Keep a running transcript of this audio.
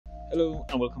Hello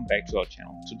and welcome back to our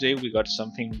channel. Today we got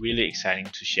something really exciting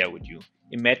to share with you.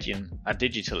 Imagine a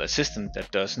digital assistant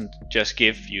that doesn't just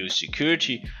give you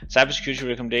cybersecurity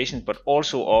recommendations, but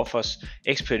also offers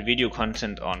expert video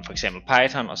content on, for example,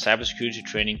 Python or cybersecurity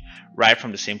training right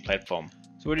from the same platform.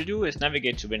 So what you do is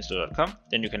navigate to winslow.com,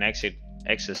 then you can access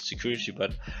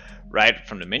SecuriBot right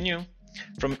from the menu.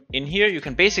 From in here you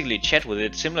can basically chat with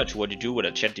it similar to what you do with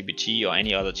a ChatGPT or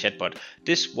any other chatbot.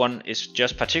 This one is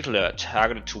just particularly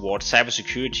targeted towards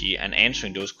cybersecurity and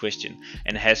answering those questions,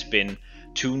 and has been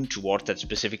tuned towards that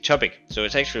specific topic. So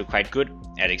it's actually quite good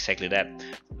at exactly that.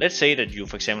 Let's say that you,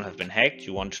 for example, have been hacked,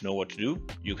 you want to know what to do,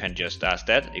 you can just ask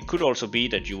that. It could also be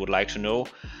that you would like to know,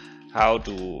 how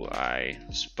do I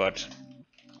spot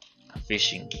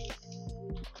phishing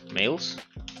mails?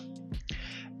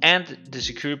 And the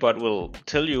SecuriBot will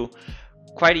tell you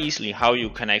quite easily how you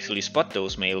can actually spot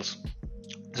those mails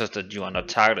so that you are not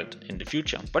targeted in the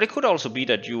future. But it could also be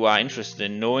that you are interested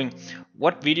in knowing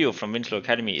what video from Winslow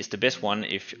Academy is the best one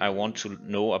if I want to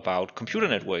know about computer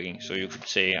networking. So you could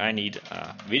say, I need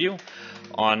a video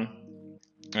on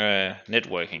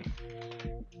networking.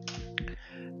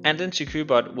 And then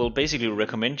SecuriBot will basically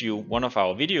recommend you one of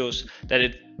our videos that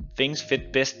it thinks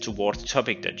fit best towards the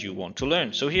topic that you want to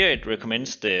learn. So here it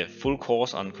recommends the full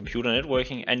course on computer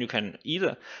networking, and you can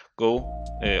either go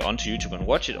onto YouTube and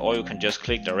watch it, or you can just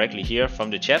click directly here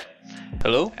from the chat.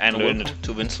 Hello and learn it.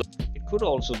 To Winslow. It could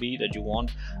also be that you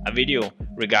want a video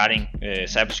regarding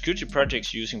cybersecurity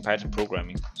projects using Python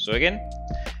programming. So again,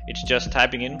 it's just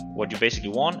typing in what you basically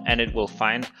want, and it will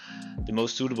find the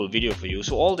most suitable video for you.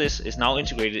 So all this is now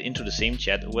integrated into the same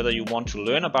chat. Whether you want to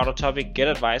learn about a topic, get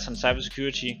advice on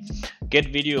cybersecurity,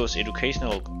 get videos,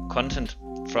 educational content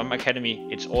from Academy,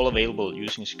 it's all available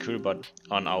using SecuriBot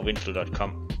on our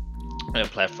winslow.com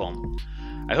platform.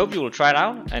 I hope you will try it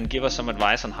out and give us some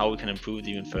advice on how we can improve it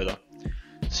even further.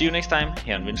 See you next time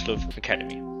here on Winslow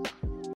Academy.